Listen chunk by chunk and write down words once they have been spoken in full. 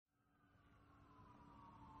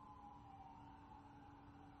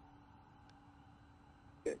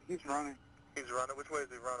He's running. He's running? Which way is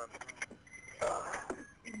he running?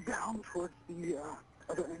 Down towards the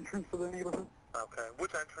other entrance of the neighborhood. Okay.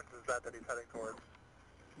 Which entrance is that he's heading towards?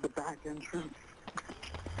 The back entrance.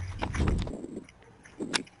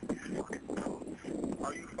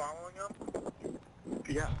 Are you following him?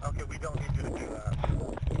 Yeah. Okay, we don't need you to do that.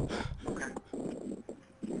 Okay.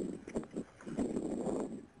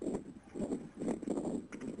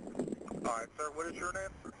 Alright, sir, what is your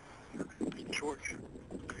name? George.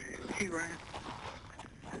 He ran.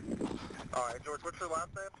 Alright, George, what's your last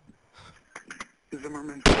name?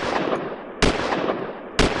 Zimmerman.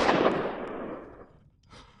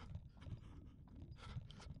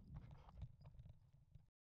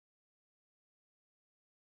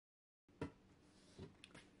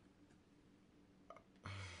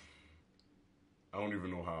 I don't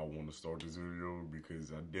even know how I want to start this video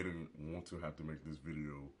because I didn't want to have to make this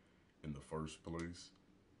video in the first place.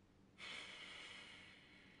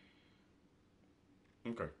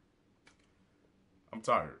 Okay. I'm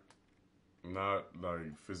tired. Not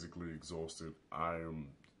like physically exhausted. I am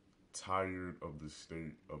tired of the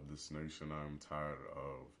state of this nation. I'm tired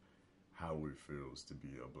of how it feels to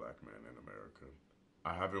be a black man in America.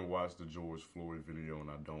 I haven't watched the George Floyd video and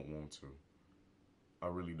I don't want to. I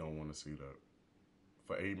really don't want to see that.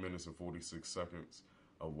 For 8 minutes and 46 seconds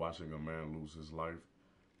of watching a man lose his life,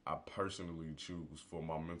 I personally choose, for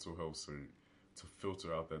my mental health sake, to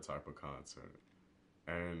filter out that type of content.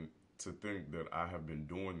 And to think that I have been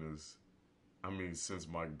doing this, I mean, since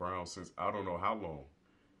Mike Brown, since I don't know how long.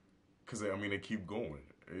 Because, I mean, they keep going.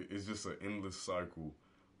 It's just an endless cycle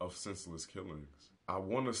of senseless killings. I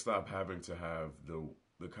want to stop having to have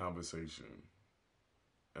the conversation.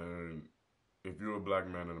 And if you're a black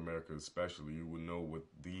man in America especially, you would know what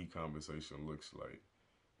the conversation looks like.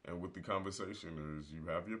 And what the conversation is, you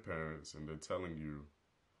have your parents and they're telling you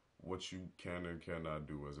what you can and cannot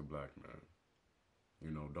do as a black man.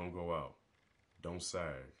 You know, don't go out. Don't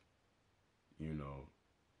sag. You know,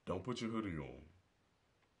 don't put your hoodie on.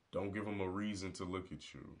 Don't give them a reason to look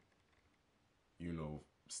at you. You know,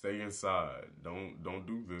 stay inside. Don't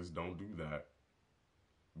do this, don't do that.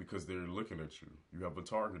 Because they're looking at you. You have a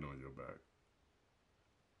target on your back.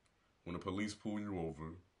 When the police pull you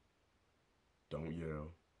over, don't yell.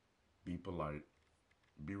 Be polite.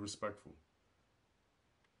 Be respectful.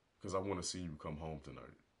 Because I want to see you come home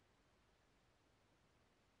tonight.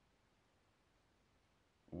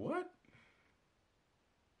 What?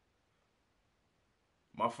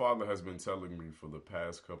 My father has been telling me for the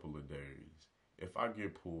past couple of days, if I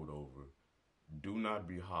get pulled over, do not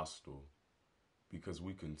be hostile because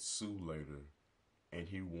we can sue later and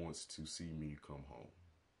he wants to see me come home.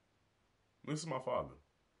 This is my father.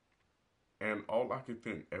 And all I could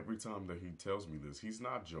think every time that he tells me this, he's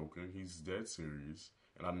not joking, he's dead serious,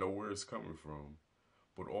 and I know where it's coming from.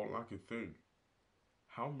 But all I could think,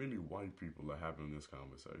 how many white people are having this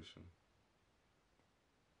conversation?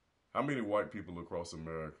 How many white people across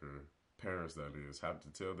America, parents that is, have to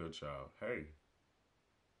tell their child, hey,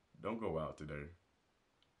 don't go out today.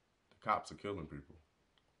 The cops are killing people.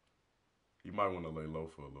 You might want to lay low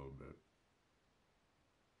for a little bit.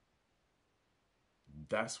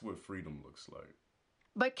 That's what freedom looks like.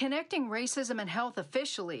 But connecting racism and health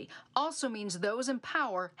officially also means those in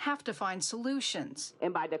power have to find solutions.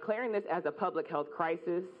 And by declaring this as a public health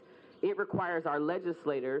crisis, it requires our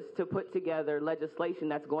legislators to put together legislation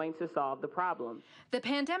that's going to solve the problem. The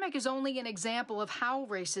pandemic is only an example of how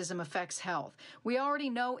racism affects health. We already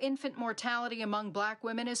know infant mortality among black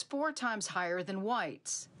women is 4 times higher than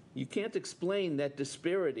whites. You can't explain that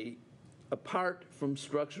disparity apart from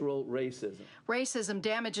structural racism. Racism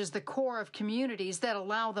damages the core of communities that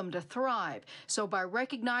allow them to thrive. So by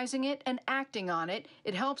recognizing it and acting on it,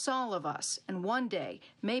 it helps all of us. And one day,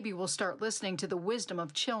 maybe we'll start listening to the wisdom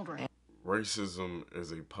of children. Racism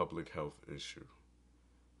is a public health issue.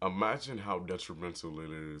 Imagine how detrimental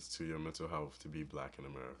it is to your mental health to be black in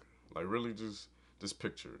America. Like really just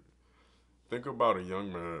picture it. Think about a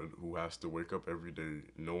young man who has to wake up every day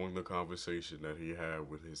knowing the conversation that he had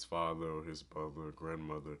with his father or his brother,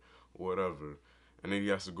 grandmother, whatever, and then he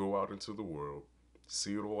has to go out into the world,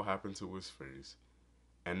 see it all happen to his face,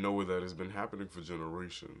 and know that it's been happening for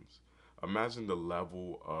generations. Imagine the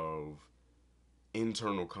level of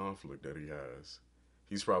internal conflict that he has.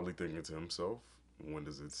 He's probably thinking to himself, when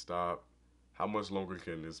does it stop? How much longer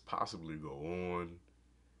can this possibly go on?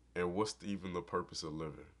 And what's even the purpose of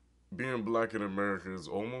living? Being black in America is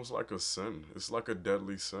almost like a sin. It's like a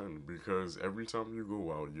deadly sin because every time you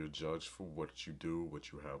go out, you're judged for what you do,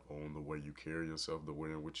 what you have on, the way you carry yourself, the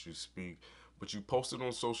way in which you speak. But you post it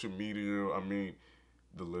on social media. I mean,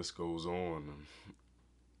 the list goes on.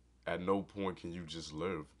 at no point can you just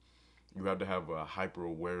live. You have to have a hyper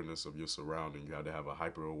awareness of your surrounding. You have to have a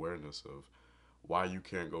hyper awareness of why you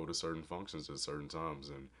can't go to certain functions at certain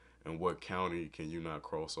times, and what county can you not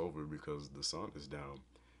cross over because the sun is down.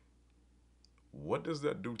 What does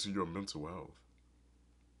that do to your mental health?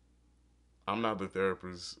 I'm not the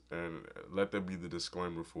therapist, and let that be the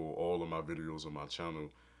disclaimer for all of my videos on my channel.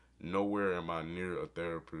 Nowhere am I near a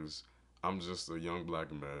therapist. I'm just a young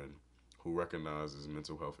black man who recognizes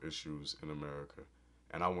mental health issues in America,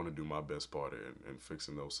 and I want to do my best part in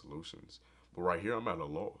fixing those solutions. But right here, I'm at a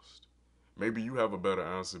loss. Maybe you have a better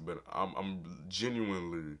answer, but I'm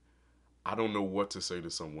genuinely, I don't know what to say to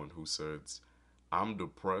someone who says, I'm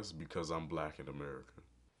depressed because I'm black in America.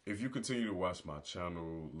 If you continue to watch my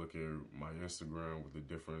channel, look at my Instagram with the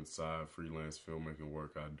different side freelance filmmaking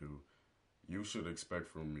work I do, you should expect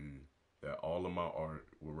from me that all of my art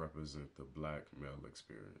will represent the black male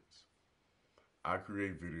experience. I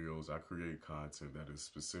create videos, I create content that is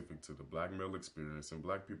specific to the black male experience and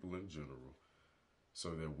black people in general,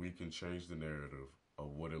 so that we can change the narrative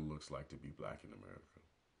of what it looks like to be black in America.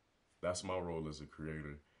 That's my role as a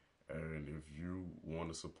creator. And if you want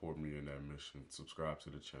to support me in that mission, subscribe to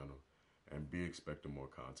the channel and be expecting more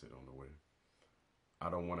content on the way. I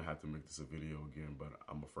don't want to have to make this a video again, but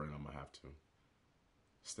I'm afraid I'm going to have to.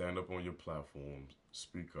 Stand up on your platforms,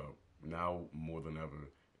 speak up. Now more than ever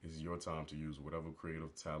is your time to use whatever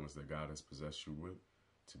creative talents that God has possessed you with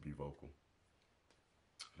to be vocal.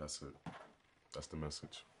 That's it. That's the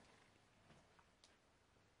message.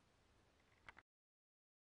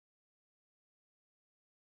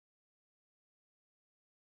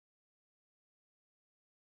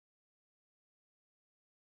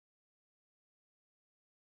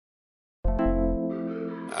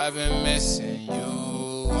 I've been missing you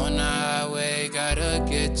on the highway, gotta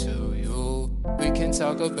get to you. We can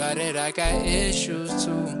talk about it, I got issues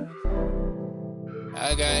too.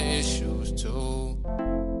 I got issues too.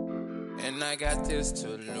 And I got this to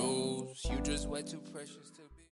lose. You just way too precious to be.